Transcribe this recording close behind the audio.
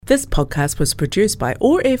This podcast was produced by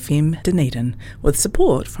ORFM Dunedin with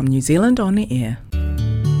support from New Zealand On the Air.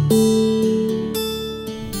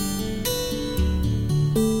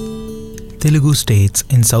 Telugu states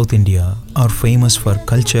in South India are famous for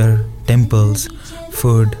culture, temples,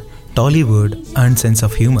 food, Tollywood and sense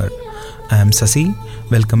of humor. I am Sasi,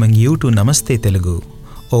 welcoming you to Namasthe Telugu.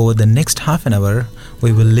 Over the next half an hour,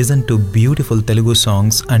 we will listen to beautiful Telugu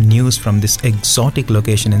songs and news from this exotic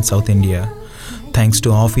location in South India. Thanks to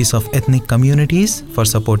Office of Ethnic Communities for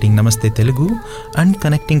supporting Namasthe Telugu and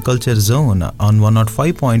connecting Culture Zone on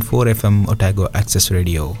 105.4 FM Otago Access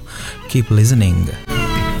Radio. Keep listening.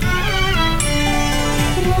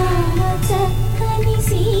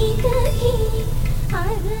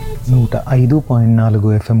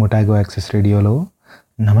 105.4 FM Otago Access రేడియోలో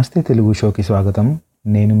నమస్తే తెలుగు షోకి స్వాగతం.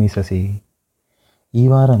 నేను మీ శశి. ఈ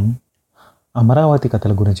వారం అమరావతి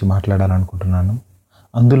కథల గురించి మాట్లాడాలనుకుంటున్నాను.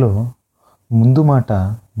 అందులో ముందు మాట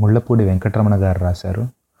ముళ్ళపూడి వెంకటరమణ గారు రాశారు.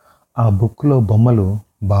 ఆ బుక్లో బొమ్మలు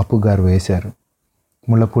బాపు గారు వేశారు.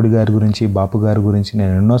 ముళ్ళపూడి గారి గురించి, బాపు గారి గురించి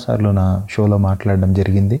నేను ఎన్నోసార్లు నా షోలో మాట్లాడడం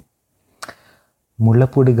జరిగింది.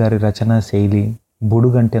 ముళ్ళపూడి గారి రచనా శైలి,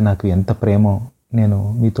 బుడుగంటే నాకు ఎంత ప్రేమో నేను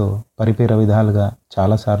మీతో పరిపేర విధాలుగా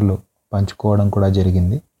చాలాసార్లు పంచుకోవడం కూడా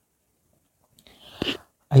జరిగింది.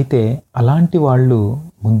 అయితే అలాంటి వాళ్ళు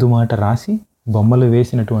ముందు మాట రాసి బొమ్మలు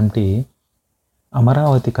వేసినటువంటి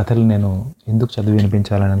అమరావతి కథలు నేను ఎందుకు చదివి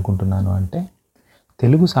వినిపించాలని అనుకుంటున్నాను అంటే,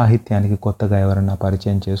 తెలుగు సాహిత్యానికి కొత్తగా ఎవరన్నా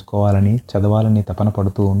పరిచయం చేసుకోవాలని, చదవాలని తపన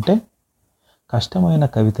పడుతూ ఉంటే కష్టమైన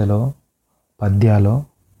కవితలో, పద్యాలో,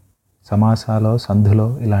 సమాసాలో, సంధులో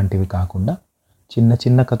ఇలాంటివి కాకుండా చిన్న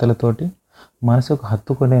చిన్న కథలతోటి, మనసుకు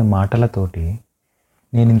హత్తుకునే మాటలతోటి,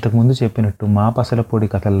 నేను ఇంతకుముందు చెప్పినట్టు మా పసలపొడి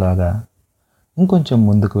కథల్లాగా ఇంకొంచెం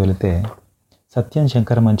ముందుకు వెళితే సత్యం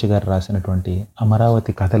శంకరమంచి గారు రాసినటువంటి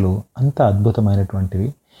అమరావతి కథలు అంత అద్భుతమైనటువంటివి.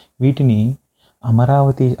 వీటిని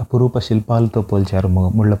అమరావతి అపురూప శిల్పాలతో పోల్చారు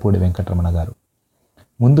ముళ్ళపూడి వెంకటరమణ గారు.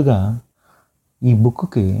 ముందుగా ఈ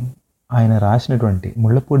బుక్కి ఆయన రాసినటువంటి,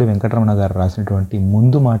 ముళ్ళపూడి వెంకటరమణ గారు రాసినటువంటి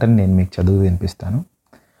ముందు మాటని నేను మీకు చదువు వినిపిస్తాను.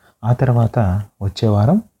 ఆ తర్వాత వచ్చే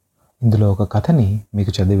వారం ఇందులో ఒక కథని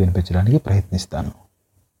మీకు చదివి వినిపించడానికి ప్రయత్నిస్తాను.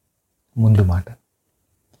 ముందు మాట: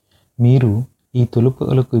 మీరు ఈ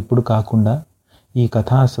తొలుపులకు ఇప్పుడు కాకుండా ఈ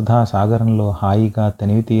కథా సుధా సాగరంలో హాయిగా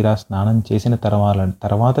తనివి తీరా స్నానం చేసిన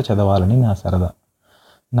తర్వాత చదవాలని నా సరదా.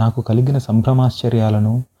 నాకు కలిగిన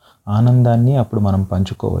సంభ్రమాశ్చర్యాలను, ఆనందాన్ని అప్పుడు మనం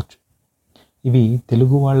పంచుకోవచ్చు. ఇవి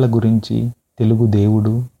తెలుగు వాళ్ళ గురించి, తెలుగు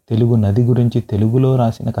దేవుడు, తెలుగు నది గురించి తెలుగులో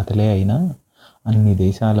రాసిన కథలే అయినా అన్ని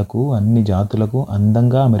దేశాలకు, అన్ని జాతులకు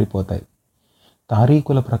అందంగా అమరిపోతాయి.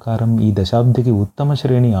 తారీఖుల ప్రకారం ఈ దశాబ్దికి ఉత్తమ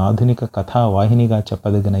శ్రేణి ఆధునిక కథా వాహినిగా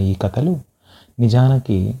చెప్పదగిన ఈ కథలు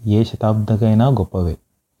నిజానికి ఏ శతాబ్దకైనా గొప్పవే.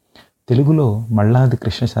 తెలుగులో మల్లాది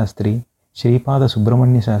కృష్ణశాస్త్రి, శ్రీపాద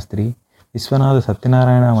సుబ్రహ్మణ్య శాస్త్రి, విశ్వనాథ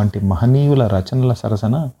సత్యనారాయణ వంటి మహనీయుల రచనల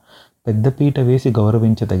సరసన పెద్దపీట వేసి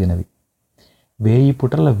గౌరవించదగినవి. 1000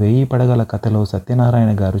 పుటల 1000 పడగల కథలో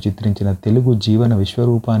సత్యనారాయణ గారు చిత్రించిన తెలుగు జీవన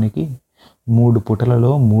విశ్వరూపానికి 3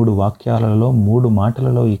 పుటలలో, 3 వాక్యాలలో, 3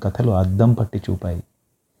 మాటలలో ఈ కథలు అద్దం పట్టి చూపాయి.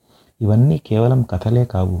 ఇవన్నీ కేవలం కథలే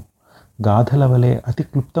కావు, గాథల వలె అతి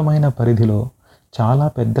క్లుప్తమైన పరిధిలో చాలా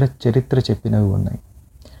పెద్ద చరిత్ర చెప్పినవి ఉన్నాయి.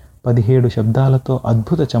 17 శబ్దాలతో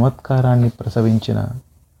అద్భుత చమత్కారాన్ని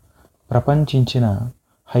ప్రపంచించిన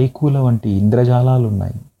హైకూల వంటి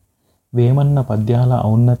ఇంద్రజాలాలున్నాయి. వేమన్న పద్యాల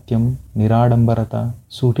ఔన్నత్యం, నిరాడంబరత,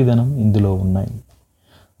 సూటిదనం ఇందులో ఉన్నాయి.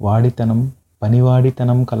 వాడితనం,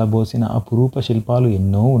 పనివాడితనం కలబోసిన అపురూప శిల్పాలు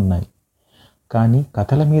ఎన్నో ఉన్నాయి. కానీ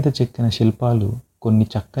కథల మీద చెక్కిన శిల్పాలు కొన్ని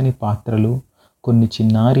చక్కని పాత్రలు, కొన్ని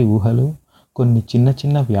చిన్నారి ఊహలు, కొన్ని చిన్న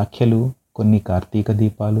చిన్న వ్యాఖ్యలు, కొన్ని కార్తీక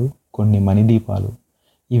దీపాలు, కొన్ని మణిదీపాలు.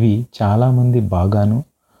 ఇవి చాలామంది బాగాను,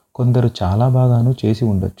 కొందరు చాలా బాగాను చేసి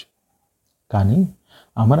ఉండొచ్చు. కానీ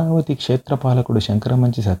అమరావతి క్షేత్రపాలకుడు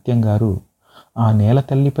శంకరమంచి సత్యం గారు ఆ నేల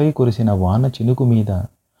తల్లిపై కురిసిన వాన చినుకు మీద,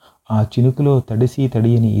 ఆ చినుకులో తడిసి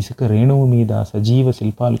తడియని ఇసుక రేణువు మీద సజీవ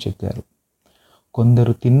శిల్పాలు చెక్కారు.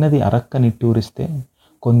 కొందరు తిన్నది అరక్క నిట్టూరిస్తే,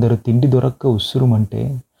 కొందరు తిండి దొరక్క ఉస్సురుమంటే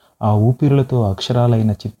ఆ ఊపిరులతో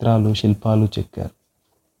అక్షరాలైన చిత్రాలు, శిల్పాలు చెక్కారు.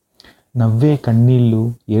 నవ్వే కన్నీళ్ళు,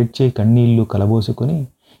 ఏడ్చే కన్నీళ్ళు కలబోసుకొని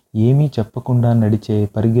ఏమీ చెప్పకుండా నడిచే,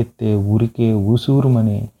 పరిగెత్తే, ఊరికే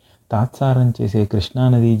ఊసూరుమనే, తాత్సారం చేసే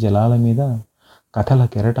కృష్ణానది జలాల మీద కథల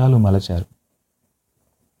కెరటాలు మలచారు.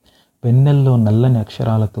 పెన్నెల్లో నల్లని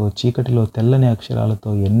అక్షరాలతో, చీకటిలో తెల్లని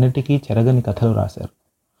అక్షరాలతో ఎన్నటికీ చెరగని కథలు రాశారు.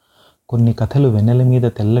 కొన్ని కథలు వెన్నెల మీద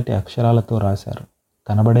తెల్లటి అక్షరాలతో రాశారు,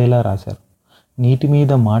 కనబడేలా రాశారు. నీటి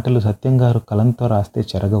మీద మాటలు సత్యంగారు కలంతో రాస్తే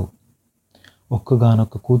చెరగవు.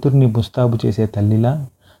 ఒక్కగానొక్క కూతుర్ని ముస్తాబు చేసే తల్లిలా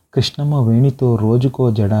కృష్ణమ్మ వేణితో రోజుకో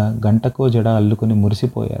జడ, గంటకో జడ అల్లుకొని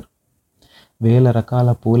మురిసిపోయారు. 1000 రకాల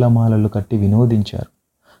పూలమాలలు కట్టి వినోదించారు.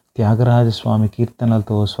 త్యాగరాజస్వామి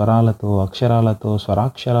కీర్తనలతో, స్వరాలతో, అక్షరాలతో,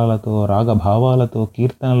 స్వరాక్షరాలతో, రాగభావాలతో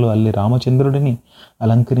కీర్తనలు అల్లి రామచంద్రుడిని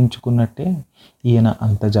అలంకరించుకున్నట్టే ఈయన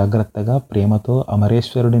అంత జాగ్రత్తగా ప్రేమతో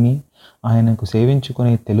అమరేశ్వరుడిని, ఆయనకు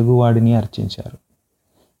సేవించుకునే తెలుగువాడిని అర్చించారు.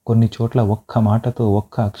 కొన్ని చోట్ల ఒక్క మాటతో,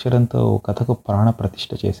 ఒక్క అక్షరంతో కథకు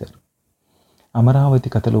ప్రాణప్రతిష్ఠ చేశారు. అమరావతి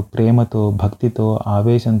కథలు ప్రేమతో, భక్తితో,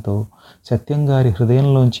 ఆవేశంతో సత్యంగారి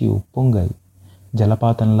హృదయంలోంచి ఉప్పొంగాయి,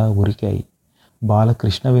 జలపాతంలా ఉరికాయి,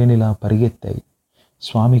 బాలకృష్ణవేణిలా పరిగెత్తాయి,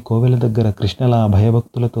 స్వామి కోవెల దగ్గర కృష్ణలా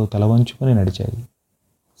భయభక్తులతో తలవంచుకొని నడిచాయి.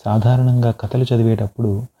 సాధారణంగా కథలు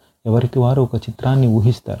చదివేటప్పుడు ఎవరికి వారు ఒక చిత్రాన్ని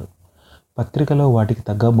ఊహిస్తారు. పత్రికలో వాటికి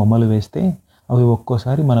తగ్గ బొమ్మలు వేస్తే అవి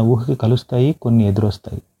ఒక్కోసారి మన ఊహకి కలుస్తాయి, కొన్ని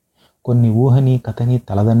ఎదురొస్తాయి, కొన్ని ఊహని కథని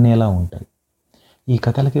తలదన్నేలా ఉంటాయి. ఈ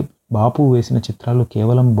కథలకి బాపు వేసిన చిత్రాలు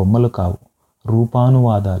కేవలం బొమ్మలు కావు,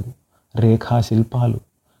 రూపానువాదాలు, రేఖాశిల్పాలు,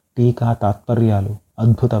 టీకా తాత్పర్యాలు,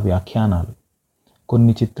 అద్భుత వ్యాఖ్యానాలు.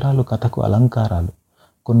 కొన్ని చిత్రాలు కథకు అలంకారాలు,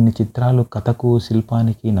 కొన్ని చిత్రాలు కథకు,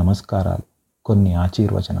 శిల్పానికి నమస్కారాలు, కొన్ని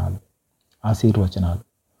ఆశీర్వచనాలు.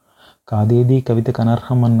 కాదేదీ కవితకు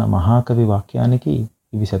అనర్హం అన్న మహాకవి వాక్యానికి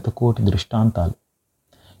ఇవి శతకోటి దృష్టాంతాలు.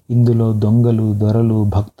 ఇందులో దొంగలు, దొరలు,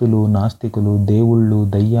 భక్తులు, నాస్తికులు, దేవుళ్ళు,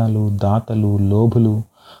 దయ్యాలు, దాతలు, లోభులు,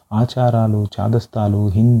 ఆచారాలు, చాదస్తాలు,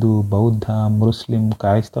 హిందూ, బౌద్ధ, ముస్లిం,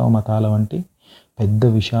 క్రైస్తవ మతాల వంటి పెద్ద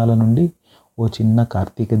విషయాల నుండి ఓ చిన్న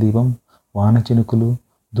కార్తీక దీపం, వాన చినుకులు,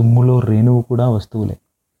 దుమ్ములో రేణువు కూడా వస్తువులే.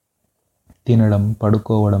 తినడం,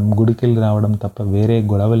 పడుకోవడం, గుడికెళ్ళి రావడం తప్ప వేరే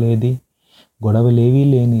గొడవలేవీ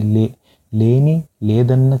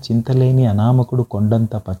లేదన్న చింతలేని అనామకుడు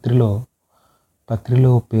కొండంత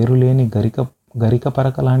పత్రిలో పేరులేని గరిక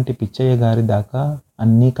పరక లాంటి పిచ్చయ్య గారి దాకా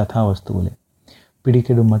అన్నీ కథా వస్తువులే.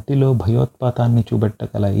 పిడికెడు మట్టిలో భయోత్పాతాన్ని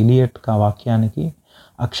చూపెట్టగల ఇలియట్ వాక్యానికి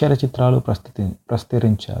అక్షర చిత్రాలు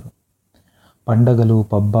ప్రస్తరించారు. పండగలు,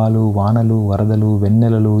 పబ్బాలు, వానలు, వరదలు,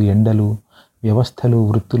 వెన్నెలలు, ఎండలు, వ్యవస్థలు,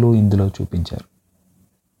 వృత్తులు ఇందులో చూపించారు.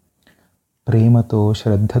 ప్రేమతో,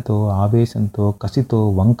 శ్రద్ధతో, ఆవేశంతో, కసితో,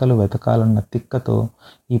 వంకలు వెతకాలన్న తిక్కతో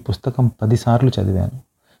ఈ పుస్తకం 10 సార్లు చదివాను.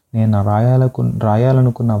 నేను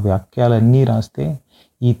రాయాలనుకున్న వాక్యాలన్నీ రాస్తే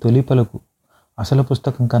ఈ తొలి పలుకు అసలు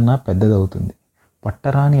పుస్తకం కన్నా పెద్దదవుతుంది.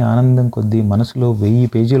 పట్టరాని ఆనందం కొద్దీ మనసులో 1000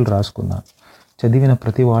 పేజీలు రాసుకున్నాను. చదివిన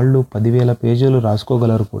ప్రతి వాళ్ళు 10,000 పేజీలు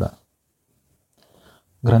రాసుకోగలరు కూడా.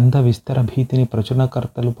 గ్రంథ విస్తర భీతిని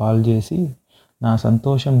ప్రచురణకర్తలు పాల్చేసి నా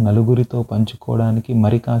సంతోషం నలుగురితో పంచుకోవడానికి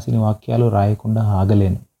మరి కాసిని వాక్యాలు రాయకుండా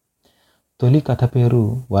ఆగలేను. తొలి కథ పేరు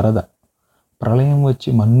వరద. ప్రళయం వచ్చి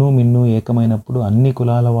మన్ను మిన్ను ఏకమైనప్పుడు అన్ని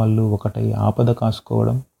కులాల వాళ్ళు ఒకటై ఆపద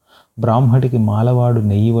కాసుకోవడం, బ్రాహ్మడికి మాలవాడు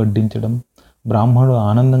నెయ్యి వడ్డించడం, బ్రాహ్మడు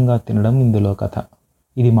ఆనందంగా తినడం ఇందులో కథ.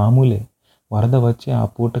 ఇది మామూలే. వరద వచ్చి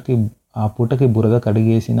ఆ పూటకి బురద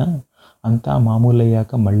కడిగేసినా అంతా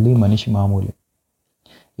మామూలయ్యాక మళ్ళీ మనిషి మామూలే.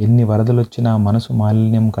 ఎన్ని వరదలొచ్చినా మనసు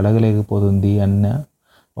మాలిన్యం కడగలేకపోతుంది అన్న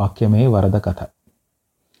వాక్యమే వరద కథ.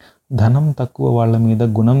 ధనం తక్కువ వాళ్ల మీద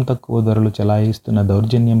గుణం తక్కువ ధరలు చెలాయిస్తున్న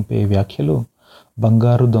దౌర్జన్యంపై వ్యాఖ్యలు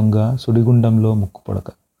బంగారు దొంగ, సుడిగుండంలో ముక్కుపొడక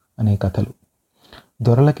అనే కథలు.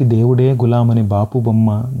 దొరలకి దేవుడే గులామని బాపు బొమ్మ,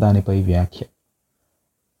 దానిపై వ్యాఖ్య.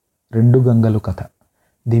 2 గంగలు కథ.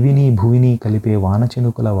 దివిని భువిని కలిపే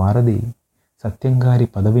వానచినుకుల వారధి సత్యంగారి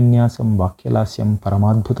పదవిన్యాసం, వాక్యలాస్యం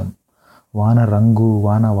పరమాద్భుతం. వాన రంగు,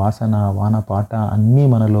 వాన వాసన, వాన పాట అన్నీ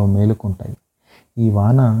మనలో మేలుకుంటాయి.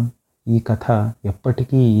 ఈ కథ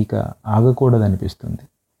ఎప్పటికీ ఇక ఆగకూడదనిపిస్తుంది.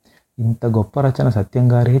 ఇంత గొప్ప రచన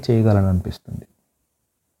సత్యంగారే చేయగలననిపిస్తుంది.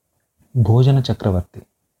 భోజన చక్రవర్తి.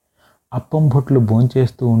 అప్పం బొట్లు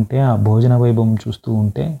భోంచేస్తూ ఉంటే, ఆ భోజన వైభవం చూస్తూ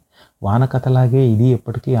ఉంటే వాన కథలాగే ఇది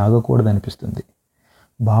ఎప్పటికీ ఆగకూడదనిపిస్తుంది.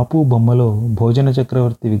 బాపు బొమ్మలో భోజన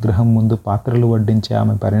చక్రవర్తి విగ్రహం ముందు పాత్రలు వడ్డించే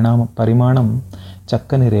ఆమె పరిమాణం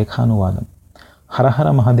చక్కని రేఖానువాదం. హరహర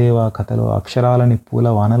మహదేవ కథలో అక్షరాలని పూల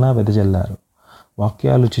వానలా వెదజల్లారు.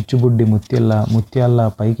 వాక్యాలు చిచ్చుబుడ్డి ముత్యాల్లా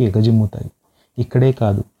పైకి ఎగజిమ్ముతాయి. ఇక్కడే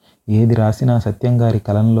కాదు, ఏది రాసినా సత్యంగారి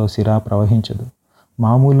కలంలో సిరా ప్రవహించదు.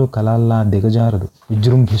 మామూలు కళల్లా దిగజారదు,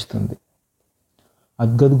 విజృంభిస్తుంది.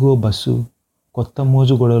 అద్గద్గో బస్సు, కొత్త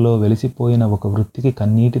మోజుగొడలో వెలిసిపోయిన ఒక వృత్తికి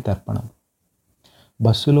కన్నీటి తర్పణం.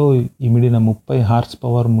 బస్సులో ఇమిడిన 30 హార్స్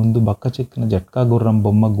పవర్ ముందు బక్కచెక్కిన జట్కా గుర్రం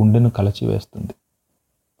బొమ్మ గుండెను కలచివేస్తుంది.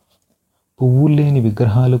 పువ్వుల్లేని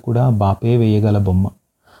విగ్రహాలు కూడా బాపే వేయగల బొమ్మ.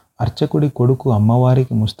 అర్చకుడి కొడుకు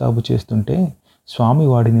అమ్మవారికి ముస్తాబు చేస్తుంటే స్వామి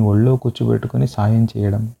వాడిని ఒళ్ళో కూర్చోబెట్టుకుని సాయం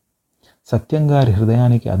చేయడం సత్యంగారి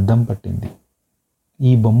హృదయానికి అద్దం పట్టింది.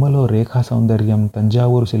 ఈ బొమ్మలో రేఖా సౌందర్యం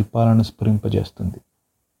తంజావూరు శిల్పాలను స్ఫురింపజేస్తుంది.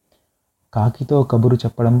 కాకితో కబురు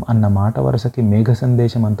చెప్పడం అన్న మాట వరుసకి మేఘ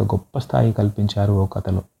సందేశం అంత గొప్ప స్థాయి కల్పించారు ఓ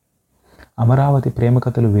కథలో. అమరావతి ప్రేమ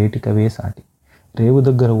కథలు వేటికవే సాటి. రేవు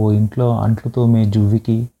దగ్గర ఓ ఇంట్లో అంట్లు తోమే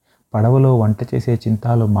జువ్వికి, పడవలో వంట చేసే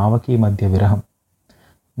చింతాలు మావకి మధ్య విరహం.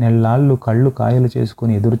 నెల్లాళ్ళు కళ్ళు కాయలు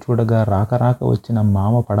చేసుకుని ఎదురుచూడగా రాక వచ్చిన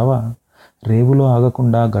మామ పడవ రేవులో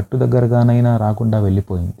ఆగకుండా గట్టు దగ్గరగానైనా రాకుండా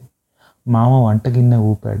వెళ్ళిపోయింది. మామ వంటగిన్నె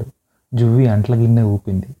ఊపాడు, జువ్వి అంట్లగిన్నె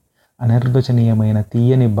ఊపింది. అనిర్వచనీయమైన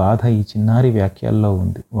తీయని బాధ ఈ చిన్నారి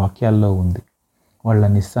వాక్యాల్లో ఉంది. వాళ్ళ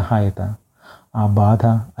నిస్సహాయత, ఆ బాధ.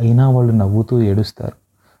 అయినా వాళ్ళు నవ్వుతూ ఏడుస్తారు.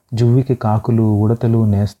 జువ్వికి కాకులు, ఉడతలు,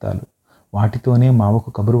 నేస్తాలు. వాటితోనే మావకు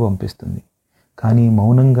కబురు పంపిస్తుంది. కానీ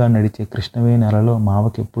మౌనంగా నడిచే కృష్ణవేణి అలలో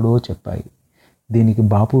మావకెప్పుడో చెప్పాయి. దీనికి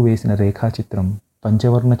బాపు వేసిన రేఖాచిత్రం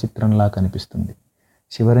పంచవర్ణ చిత్రంలా కనిపిస్తుంది.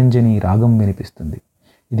 శివరంజని రాగం వినిపిస్తుంది.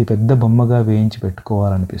 ఇది పెద్ద బొమ్మగా వేయించి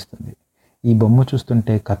పెట్టుకోవాలనిపిస్తుంది. ఈ బొమ్మ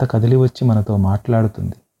చూస్తుంటే కథ కదిలి వచ్చి మనతో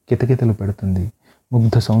మాట్లాడుతుంది, కితకితలు పెడుతుంది.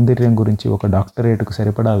 ముగ్ధ సౌందర్యం గురించి ఒక డాక్టరేటుకు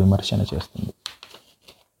సరిపడా విమర్శన చేస్తుంది.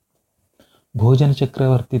 భోజన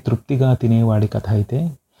చక్రవర్తి తృప్తిగా తినేవాడి కథ అయితే,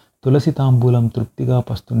 తులసి తాంబూలం తృప్తిగా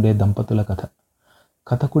పస్తుండే దంపతుల కథ.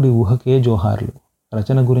 కథకుడి ఊహకే జోహార్లు.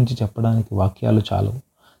 రచన గురించి చెప్పడానికి వాక్యాలు చాలు,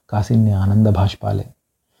 కాసిన్ని ఆనంద భాష్పాలే.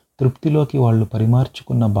 తృప్తిలోకి వాళ్ళు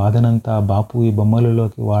పరిమార్చుకున్న బాధనంతా బాపు ఈ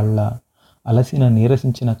బొమ్మలలోకి, వాళ్ళ అలసిన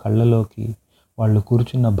నీరసించిన కళ్ళలోకి, వాళ్ళు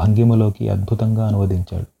కూర్చున్న భంగిమలోకి అద్భుతంగా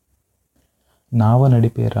అనువదించాడు. నావ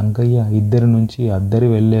నడిపే రంగయ్య ఇద్దరి నుంచి అద్దరి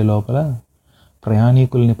వెళ్లే లోపల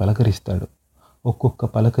ప్రయాణికుల్ని పలకరిస్తాడు. ఒక్కొక్క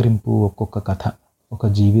పలకరింపు ఒక్కొక్క కథ, ఒక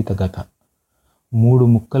జీవిత గత. 3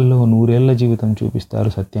 ముక్కల్లో 100 జీవితం చూపిస్తారు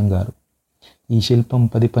సత్యం గారు. ఈ శిల్పం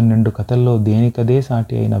 10-12 కథల్లో దేనికదే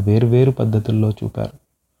సాటి అయిన వేర్వేరు పద్ధతుల్లో చూపారు.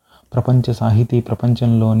 ప్రపంచ సాహితీ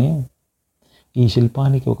ప్రపంచంలోనే ఈ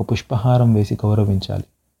శిల్పానికి ఒక పుష్పహారం వేసి గౌరవించాలి.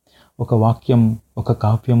 ఒక వాక్యం, ఒక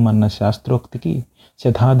కావ్యం అన్న శాస్త్రోక్తికి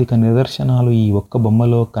శతాధిక నిదర్శనాలు ఈ ఒక్క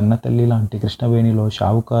బొమ్మలో కన్నతల్లి లాంటి కృష్ణవేణిలో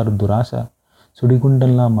షావుకారు దురాశ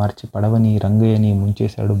సుడిగుండంలా మార్చి పడవని, రంగయ్యని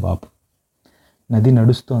ముంచేశాడు బాపు. నది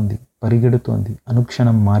నడుస్తోంది, పరిగెడుతోంది,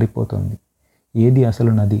 అనుక్షణం మారిపోతోంది. ఏది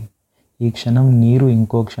అసలు నది? ఈ క్షణం నీరు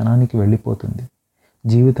ఇంకో క్షణానికి వెళ్ళిపోతుంది.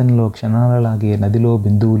 జీవితంలో క్షణాలలాగే నదిలో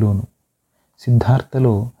బిందువులోను.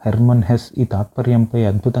 సిద్ధార్థలో హెర్మన్ హెస్ ఈ తాత్పర్యంపై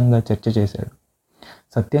అద్భుతంగా చర్చ చేశాడు.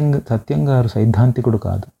 సత్యం గారు సైద్ధాంతికుడు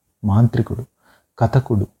కాదు, మాంత్రికుడు,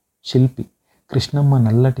 కథకుడు, శిల్పి. కృష్ణమ్మ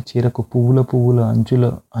నల్లటి చీరకు పువ్వుల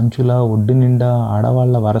అంచులా ఒడ్డు నిండా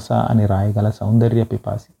ఆడవాళ్ల వరస అని రాయగల సౌందర్య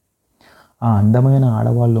పిపాసి. ఆ అందమైన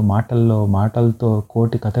ఆడవాళ్ళు మాటలతో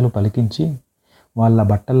కోటి కథలు పలికించి, వాళ్ళ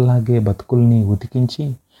బట్టల్లాగే బతుకుల్ని ఉతికించి,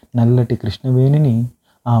 నల్లటి కృష్ణవేణిని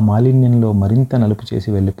ఆ మాలిన్యంలో మరింత నలుపు చేసి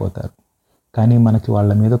వెళ్ళిపోతారు. కానీ మనకి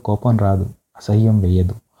వాళ్ళ మీద కోపం రాదు, అసహ్యం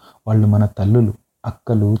వెయ్యదు. వాళ్ళు మన తల్లులు,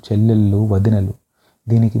 అక్కలు, చెల్లెళ్ళు, వదినలు.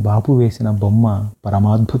 దీనికి బాపు వేసిన బొమ్మ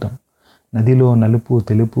పరమాద్భుతం. నదిలో నలుపు,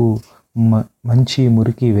 తెలుపు, మంచి,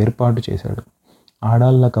 మురికి వేర్పాటు చేశాడు.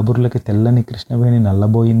 ఆడాళ్ళ కబుర్లకి తెల్లని కృష్ణవేణి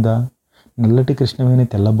నల్లబోయిందా, నల్లటి కృష్ణవేణి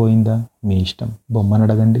తెల్లబోయిందా? మీ ఇష్టం,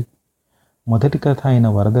 బొమ్మనడగండి. మొదటి కథ అయిన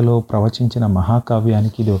వరదలో ప్రవచించిన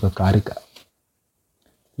మహాకావ్యానికి ఇది ఒక కారిక.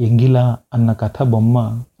 ఎంగిలా అన్న కథ, బొమ్మ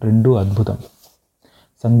రెండూ అద్భుతం.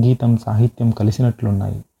 సంగీతం, సాహిత్యం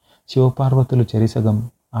కలిసినట్లున్నాయి. శివపార్వతులు చెరిసగం,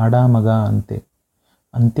 ఆడామగ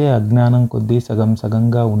అంతే అజ్ఞానం కొద్దీ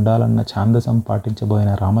సగంగా ఉండాలన్న ఛాందసం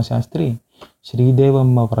పాటించబోయిన రామశాస్త్రి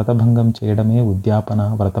శ్రీదేవమ్మ వ్రతభంగం చేయడమే ఉద్యాపన,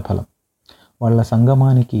 వ్రతఫలం. వాళ్ళ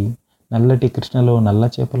సంగమానికి నల్లటి కృష్ణలో నల్ల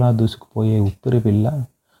చేపలా దూసుకుపోయే ఉప్పురి పిల్ల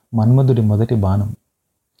మన్మధుడి మొదటి బాణం.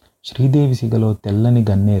 శ్రీదేవి సిగలో తెల్లని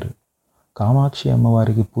గన్నేరు. కామాక్షి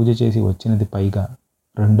అమ్మవారికి పూజ చేసి వచ్చినది పైగా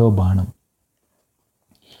రెండో బాణం.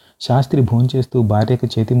 శాస్త్రి భోంచేస్తూ భార్యకు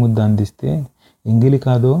చేతి ముద్ద అందిస్తే ఎంగిలి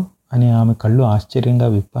కాదో అని ఆమె కళ్ళు ఆశ్చర్యంగా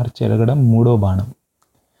విప్పార్చెరగడం మూడో బాణం.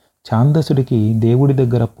 ఛాందసుడికి దేవుడి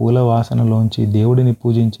దగ్గర పూల వాసనలోంచి దేవుడిని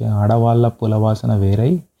పూజించే ఆడవాళ్ల పూలవాసన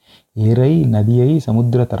ఏరై నది అయి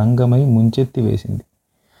సముద్ర తరంగమై ముంచెత్తి వేసింది.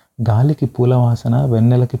 గాలికి పూలవాసన,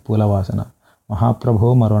 వెన్నెలకి పూలవాసన. మహాప్రభో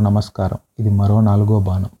మరో నమస్కారం. ఇది మరో 4వ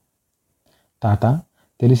బాణం. తాత,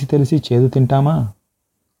 తెలిసి చేదు తింటామా?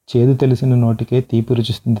 చేదు తెలిసిన నోటికే తీపి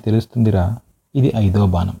రుచిస్తుంది తెలుస్తుందిరా. ఇది 5వ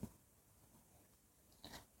బాణం.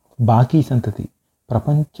 బాకీ సంతతి.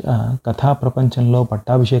 కథా ప్రపంచంలో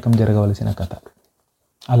పట్టాభిషేకం జరగవలసిన కథ.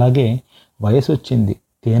 అలాగే వయసొచ్చింది,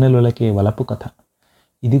 తేనెలొలకే వలపు కథ.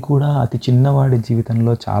 ఇది కూడా అతి చిన్నవాడి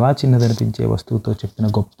జీవితంలో చాలా చిన్నదనిపించే వస్తువుతో చెప్పిన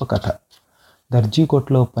గొప్ప కథ. దర్జీ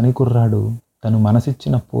కొట్లో పని కుర్రాడు తను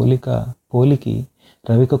మనసిచ్చిన పోలికి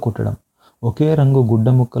రవిక కుట్టడం. ఒకే రంగు గుడ్డ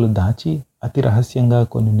ముక్కలు దాచి అతి రహస్యంగా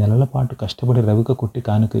కొన్ని నెలల పాటు కష్టపడి రవిక కుట్టి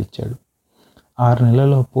కానుక ఇచ్చాడు. 6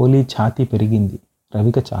 నెలల్లో పోలి ఛాతీ పెరిగింది.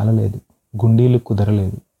 రవిక చాలలేదు, గుండీలు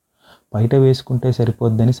కుదరలేదు. బయట వేసుకుంటే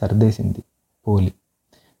సరిపోద్దని సర్దేసింది పోలి.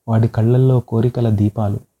 వాడి కళ్ళల్లో కోరికల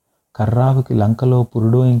దీపాలు. కర్రావుకి లంకలో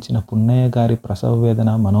పురుడోయించిన పున్నయ్య గారి ప్రసవ వేదన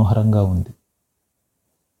మనోహరంగా ఉంది.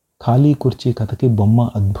 ఖాళీ కుర్చీ కథకి బొమ్మ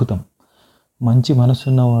అద్భుతం. మంచి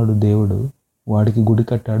మనసున్నవాడు దేవుడు వాడికి గుడి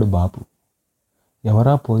కట్టాడు బాపు.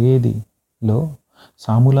 ఎవరా పోయేదిలో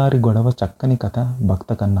సాములారి గొడవ చక్కని కథ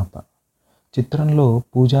భక్త కన్నప్ప. చిత్రంలో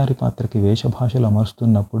పూజారి పాత్రకి వేషభాషలు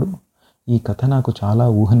అమరుస్తున్నప్పుడు ఈ కథ నాకు చాలా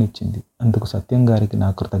ఊహనిచ్చింది. అందుకు సత్యం గారికి నా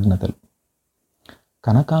కృతజ్ఞతలు.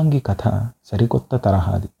 కనకాంగి కథ సరికొత్త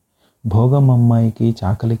తరహాది. భోగం అమ్మాయికి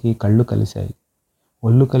చాకలికి కళ్ళు కలిశాయి.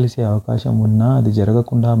 ఒళ్ళు కలిసే అవకాశం ఉన్నా అది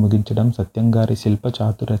జరగకుండా ముగించడం సత్యంగారి శిల్ప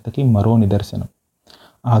చాతుర్యతకి మరో నిదర్శనం.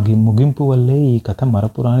 ఆ ముగింపు వల్లే ఈ కథ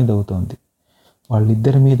మరపురానిదవుతోంది.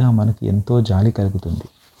 వాళ్ళిద్దరి మీద మనకి ఎంతో జాలి కలుగుతుంది.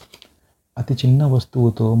 అతి చిన్న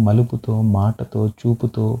వస్తువుతో, మలుపుతో, మాటతో,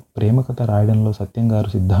 చూపుతో ప్రేమ కథ రాయడంలో సత్యంగారు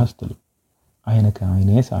సిద్ధాస్తులు. ఆయనకి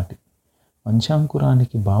ఆయనే సాటి.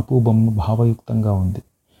 వంశాంకురానికి బాపు బొమ్మ భావయుక్తంగా ఉంది.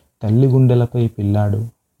 తల్లి గుండెలపై పిల్లాడు,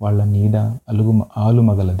 వాళ్ళ నీడ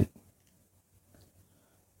ఆలుమగలది.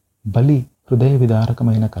 బలి హృదయ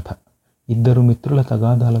విదారకమైన కథ. ఇద్దరు మిత్రుల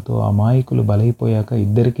తగాదాలతో అమాయకులు బలైపోయాక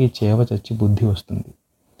ఇద్దరికీ చేవ చచ్చి బుద్ధి వస్తుంది.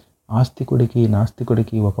 ఆస్తికుడికి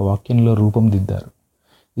నాస్తికుడికి ఒక వాక్యంలో రూపం దిద్దారు.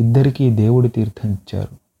 ఇద్దరికీ దేవుడి తీర్థం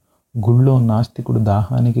ఇచ్చారు. గుళ్ళో నాస్తికుడు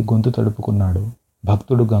దాహానికి గొంతు తడుపుకున్నాడు.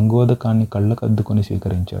 భక్తుడు గంగోదకాన్ని కళ్ళకద్దుకొని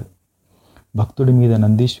స్వీకరించాడు. భక్తుడి మీద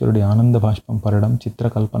నందీశ్వరుడి ఆనంద బాష్పం పడడం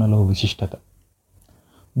చిత్రకల్పనలో విశిష్టత.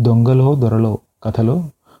 దొంగలో దొరలో కథలో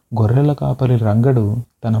గొర్రెల కాపరి రంగడు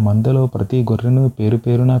తన మందలో ప్రతి గొర్రెను పేరు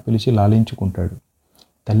పేరునా పిలిచి లాలించుకుంటాడు.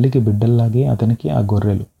 తల్లికి బిడ్డల్లాగే అతనికి ఆ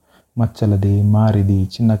గొర్రెలు. మచ్చలది, మారిది,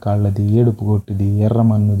 చిన్న కాళ్ళది, ఏడుపు గొట్టిది,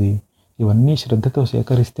 ఎర్రమన్నుది ఇవన్నీ శ్రద్ధతో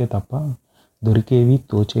సేకరిస్తే తప్ప దొరికేవి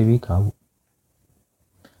తోచేవి కావు.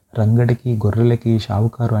 రంగడికి గొర్రెలకి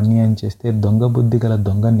షావుకారు అన్యాయం చేస్తే దొంగ బుద్ధి గల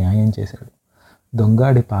దొంగ న్యాయం చేశాడు.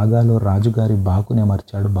 దొంగాడి పాగాలో రాజుగారి బాకునే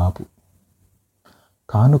మర్చాడు బాపు.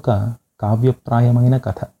 కానుక కావ్యప్రాయమైన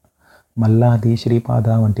కథ. మల్లాది, శ్రీపాద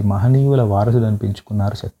వంటి మహనీయుల వారసుడు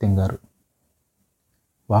అనిపించుకున్నారు సత్యంగారు.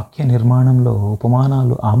 వాక్య నిర్మాణంలో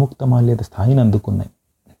ఉపమానాలు ఆముక్తమాల్యద స్థాయిని అందుకున్నాయి.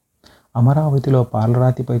 అమరావతిలో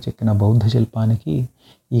పాలరాతిపై చెక్కిన బౌద్ధ శిల్పానికి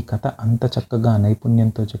ఈ కథ అంత చక్కగా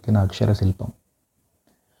నైపుణ్యంతో చెక్కిన అక్షర శిల్పం.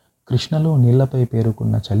 కృష్ణలో నీళ్లపై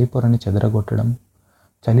పేరుకున్న చలిపొరని చెదరగొట్టడం.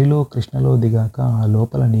 చలిలో కృష్ణలో దిగాక ఆ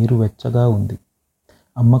లోపల నీరు వెచ్చగా ఉంది.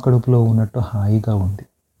 అమ్మ కడుపులో ఉన్నట్టు హాయిగా ఉంది.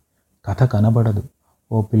 కథ కనబడదు.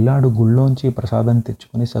 ఓ పిల్లాడు గుళ్ళోంచి ప్రసాదం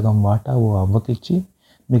తెచ్చుకొని సగం వాటా ఓ అవ్వకిచ్చి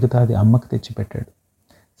మిగతాది అమ్మకి తెచ్చిపెట్టాడు.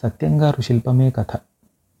 సత్యంగారు శిల్పమే కథ.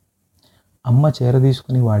 అమ్మ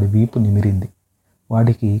చేరదీసుకుని వాడి వీపు నిమిరింది.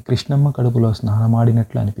 వాడికి కృష్ణమ్మ కడుపులో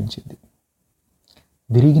స్నానమాడినట్లు అనిపించింది.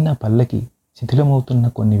 విరిగిన పల్లకి, శిథిలమవుతున్న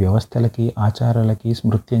కొన్ని వ్యవస్థలకి, ఆచారాలకి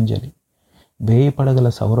స్మృత్యంజలి. వేయి పడగల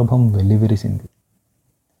సౌరభం వెల్లివిరిసింది.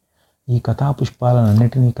 ఈ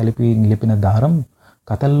కథాపుష్పాలన్నిటినీ కలిపి నిలిపిన దారం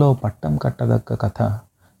కథల్లో పట్టం కట్టదగ్గ కథ.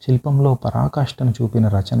 శిల్పంలో పరాకాష్ఠను చూపిన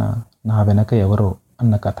రచన నా వెనక ఎవరో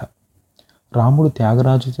అన్న కథ. రాముడు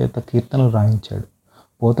త్యాగరాజు చేత కీర్తనలు రాయించాడు.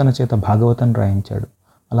 పోతన చేత భాగవతం రాయించాడు.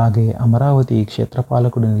 అలాగే అమరావతి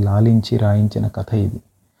క్షేత్రపాలకుడిని లాలించి రాయించిన కథ ఇది.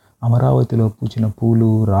 అమరావతిలో పూచిన పూలు,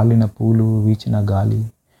 రాలిన పూలు, వీచిన గాలి,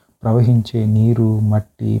 ప్రవహించే నీరు,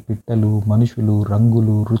 మట్టి, పిట్టలు, మనుషులు,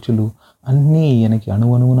 రంగులు, రుచులు అన్నీ ఈయనకి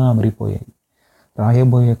అణువణువునా అమరిపోయాయి.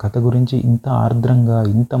 రాయబోయే కథ గురించి ఇంత ఆర్ద్రంగా,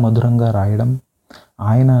 ఇంత మధురంగా రాయడం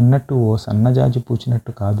ఆయన అన్నట్టు ఓ సన్నజాజి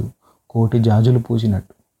పూచినట్టు కాదు, కోటి జాజులు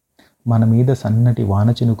పూచినట్టు, మన మీద సన్నటి వాన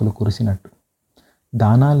చినుకులు కురిసినట్టు.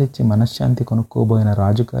 దానాలిచ్చి మనశ్శాంతి కొనుక్కోబోయిన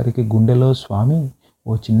రాజుగారికి గుండెలో స్వామి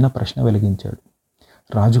ఓ చిన్న ప్రశ్న వెలిగించాడు.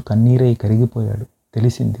 రాజు కన్నీరై కరిగిపోయాడు.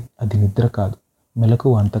 తెలిసింది అది నిద్ర కాదు,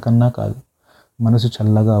 మెలకువ అంతకన్నా కాదు. మనసు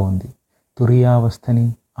చల్లగా ఉంది. తురియావస్థని,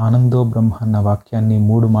 ఆనందో బ్రహ్మ అన్న వాక్యాన్ని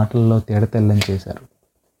 3 మాటల్లో తేడతెల్లం చేశారు.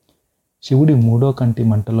 శివుడి 3వ కంటి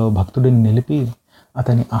మంటలో భక్తుడిని నిలిపి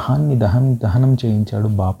అతని అహాన్ని దహనం చేయించాడు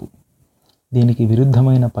బాపు. దీనికి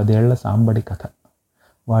విరుద్ధమైన 10 ఏళ్ల సాంబడి కథ.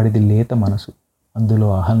 వాడిది లేత మనసు, అందులో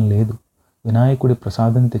అహం లేదు. వినాయకుడి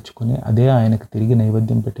ప్రసాదం తెచ్చుకుని అదే ఆయనకు తిరిగి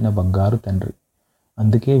నైవేద్యం పెట్టిన బంగారు తండ్రి.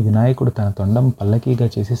 అందుకే వినాయకుడు తన తొండం పల్లకీగా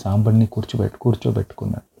చేసి సాంబడిని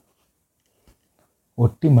కూర్చోబెట్టుకున్నాడు.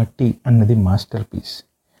 ఒట్టి మట్టి అన్నది మాస్టర్ పీస్.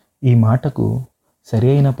 ఈ మాటకు సరి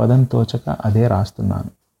అయిన పదం తోచక అదే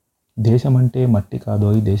రాస్తున్నాను. దేశమంటే మట్టి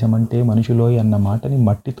కాదోయ్, దేశమంటే మనుషులోయ్ అన్న మాటని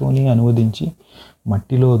మట్టితోనే అనువదించి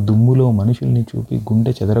మట్టిలో దుమ్ములో మనుషుల్ని చూపి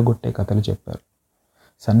గుండె చెదరగొట్టే కథలు చెప్పారు.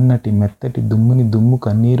 సన్నటి మెత్తటి దుమ్ముని దుమ్ము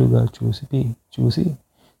కన్నీరుగా చూసి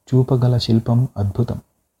చూపగల శిల్పం అద్భుతం.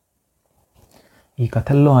 ఈ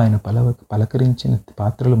కథల్లో ఆయన పలకరించిన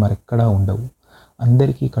పాత్రలు మరెక్కడా ఉండవు.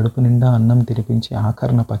 అందరికీ కడుపు నిండా అన్నం తినిపించి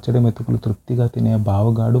ఆఖరణ పచ్చడి మెతుకులు తృప్తిగా తినే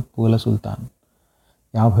బావగాడు పూల సుల్తాన్.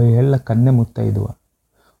 50 ఏళ్ల కన్నె ముత్తైదువ.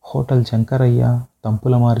 హోటల్ శంకరయ్య,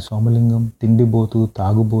 తంపులమారి సోమలింగం తిండిబోతూ,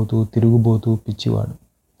 తాగుబోతూ, తిరుగుబోతూ, పిచ్చివాడు.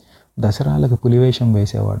 దసరాలకు పులివేషం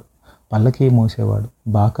వేసేవాడు, పల్లకీ మోసేవాడు,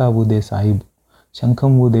 బాకా ఊదే సాయిబు,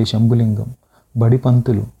 శంఖం ఊదే శంభులింగం,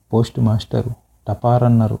 బడిపంతులు, పోస్ట్ మాస్టరు,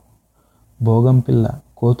 టపారన్నరు, భోగంపిల్ల,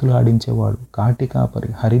 కోతులు ఆడించేవాడు, కాటికాపరి,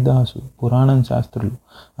 హరిదాసు, పురాణం శాస్త్రులు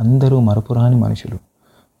అందరూ మరపురాని మనుషులు.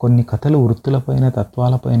 కొన్ని కథలు వృత్తులపైన,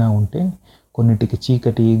 తత్వాలపైన ఉంటే కొన్నిటికి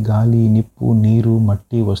చీకటి, గాలి, నిప్పు, నీరు,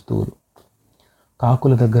 మట్టి, వస్తువులు.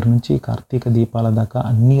 కాకుల దగ్గర నుంచి కార్తీక దీపాల దాకా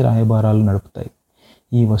అన్ని రాయబారాలు నడుపుతాయి.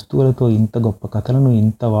 ఈ వస్తువులతో ఇంత గొప్ప కథలను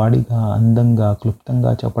ఇంత వాడిగా, అందంగా,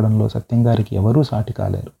 క్లుప్తంగా చెప్పడంలో సత్యంగారికి ఎవరూ సాటి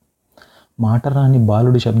కాలేరు. మాటరాని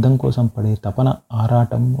బాలుడి శబ్దం కోసం పడే తపన,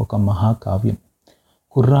 ఆరాటం ఒక మహాకావ్యం.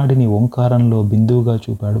 కుర్రాడిని ఓంకారంలో బిందువుగా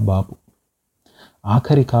చూపాడు బాపు.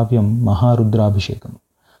 ఆఖరి కావ్యం మహారుద్రాభిషేకం.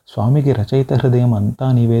 స్వామికి రచయిత హృదయం అంతా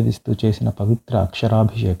నివేదిస్తూ చేసిన పవిత్ర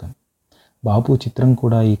అక్షరాభిషేకం. బాపు చిత్రం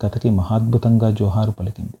కూడా ఈ కథకి మహాద్భుతంగా జోహారు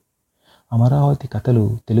పలికింది. అమరావతి కథలు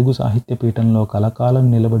తెలుగు సాహిత్య పీఠంలో కలకాలం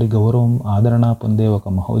నిలబడి గౌరవం, ఆదరణ పొందే ఒక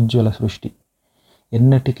మహోజ్వల సృష్టి.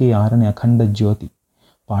 ఎన్నటికీ ఆరని అఖండ జ్యోతి.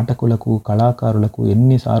 పాఠకులకు, కళాకారులకు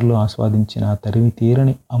ఎన్నిసార్లు ఆస్వాదించిన తరివి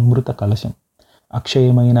తీరని అమృత కలశం.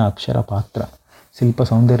 అక్షయమైన అక్షర పాత్ర. శిల్ప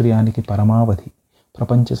సౌందర్యానికి పరమావధి.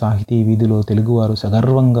 ప్రపంచ సాహితీ వీధిలో తెలుగువారు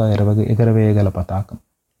సగర్వంగా ఎగరవేయగల పతాకం.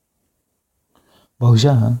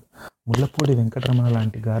 బహుశా ముళ్ళపూడి వెంకటరమణ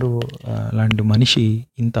లాంటి మనిషి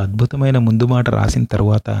ఇంత అద్భుతమైన ముందు మాట రాసిన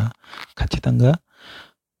తర్వాత ఖచ్చితంగా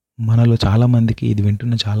మనలో చాలామందికి, ఇది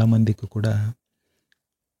వింటున్న చాలామందికి కూడా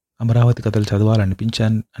అమరావతి కథలు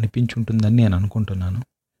అనిపించుంటుందని నేను అనుకుంటున్నాను.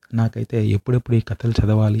 నాకైతే ఎప్పుడెప్పుడు ఈ కథలు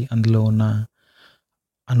చదవాలి, అందులో ఉన్న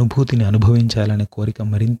అనుభూతిని అనుభవించాలనే కోరిక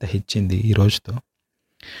మరింత హెచ్చింది ఈ రోజుతో.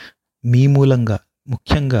 మీ మూలంగా,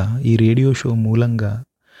 ముఖ్యంగా ఈ రేడియో షో మూలంగా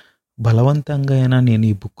బలవంతంగా అయినా నేను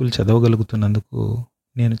ఈ బుక్కులు చదవగలుగుతున్నందుకు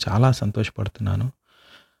నేను చాలా సంతోషపడుతున్నాను.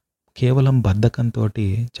 కేవలం బద్ధకంతో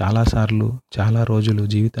చాలాసార్లు, చాలా రోజులు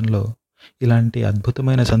జీవితంలో ఇలాంటి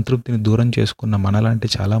అద్భుతమైన సంతృప్తిని దూరం చేసుకున్న మనలాంటి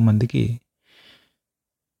చాలామందికి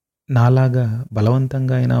నాలాగా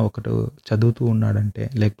బలవంతంగా అయినా ఒకటి చదువుతూ ఉన్నాడంటే,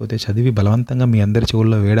 లేకపోతే చదివి బలవంతంగా మీ అందరి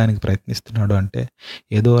చెవుల్లో వేయడానికి ప్రయత్నిస్తున్నాడు అంటే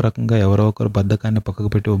ఏదో రకంగా ఎవరో ఒకరు బద్ధకాన్ని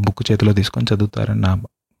పక్కకు పెట్టి ఒక బుక్ చేతిలో తీసుకొని చదువుతారని నా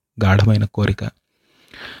గాఢమైన కోరిక.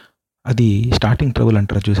 అది స్టార్టింగ్ ట్రబుల్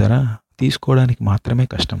అంటారు చూసారా, తీసుకోవడానికి మాత్రమే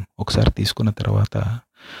కష్టం. ఒకసారి తీసుకున్న తర్వాత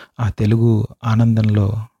ఆ తెలుగు ఆనందంలో,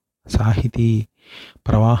 సాహితీ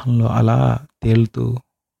ప్రవాహంలో అలా తేలుతూ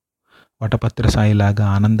వటపత్ర సాయిలాగా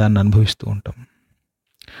ఆనందాన్ని అనుభవిస్తూ ఉంటాం.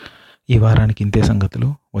 ఈ వారానికి ఇంతే సంగతులు.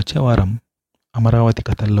 వచ్చే వారం అమరావతి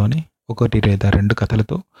కథల్లోనే 1 లేదా 2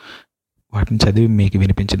 కథలతో వాటిని చదివి మీకు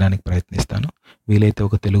వినిపించడానికి ప్రయత్నిస్తాను. వీలైతే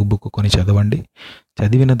ఒక తెలుగు బుక్ కొని చదవండి.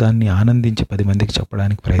 చదివిన దాన్ని ఆనందించి 10 మందికి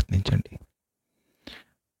చెప్పడానికి ప్రయత్నించండి.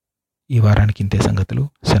 ఈ వారానికి ఇంతే సంగతులు.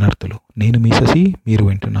 శనార్థులు. నేను మీ శశి. మీరు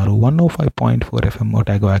వింటున్నారు 105.4 FM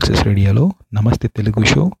ఒటాగో యాక్సెస్ రేడియోలో నమస్తే Telugu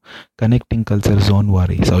show, connecting culture zone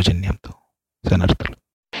వారి సౌజన్యంతో. శనార్థులు.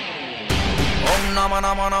 ఓం నమో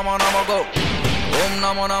నమో నమో నమో గో. ఓం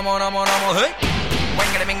నమో నమో నమో నమో హే.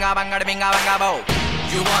 వంగడ బింగా బంగడ బింగా బంగా బో.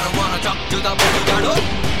 You wanna talk to the Buddha?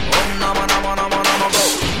 Om namo namo namo namo go.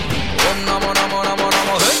 Om namo namo namo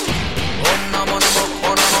namo hey. Om namo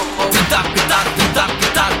namo namo go. Tak tak tak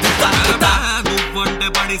tak tak tak. Nuvante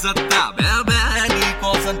padi satta bebe nee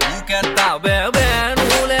kosam tuketta bebe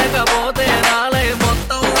nu lekapothe nale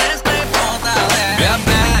mottam waste ayipotha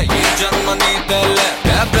bebe ee janma needelle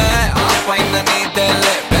bebe aa paina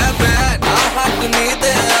needelle bebe na hakku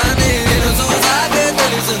neede ani rusuzage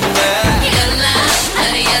telusunda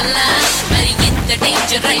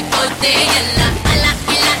danger అయిపోతే ఎలా అలా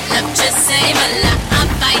ఇలా love చేసే వల్ల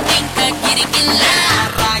అబ్బాయి ఇంకా గిరికిల్లా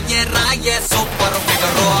రాయే రాయే సూపర్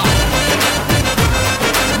ఫిగర్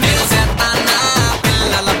నేను set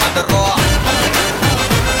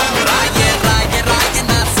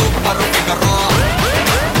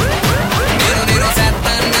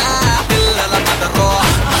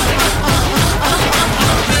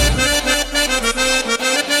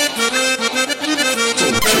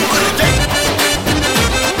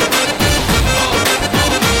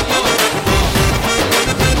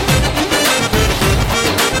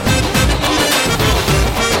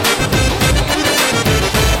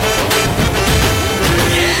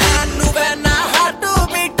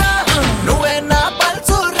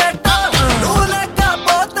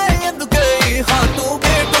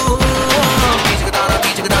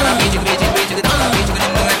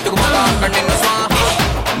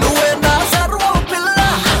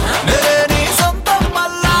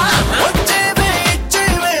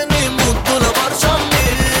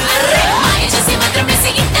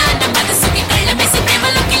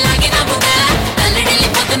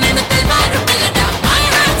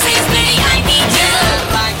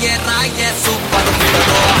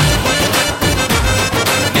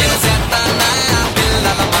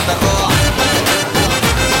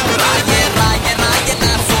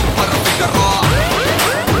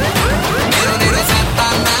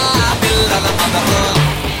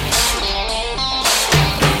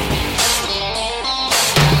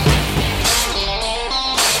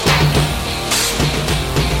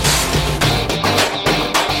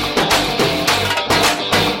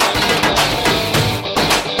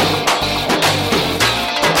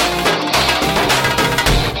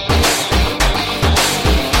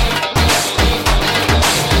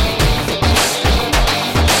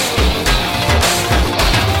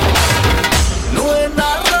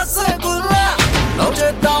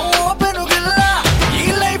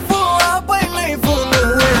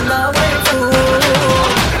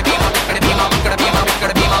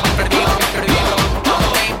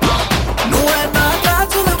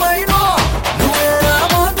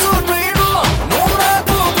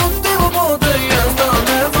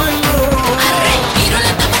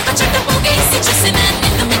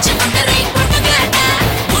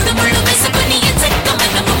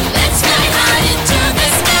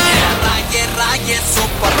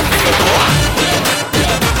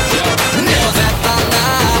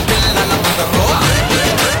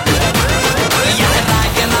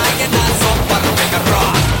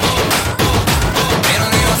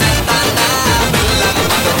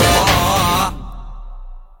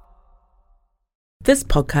This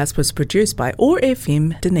podcast was produced by OAR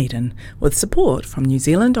FM Dunedin with support from New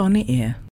Zealand On the Air.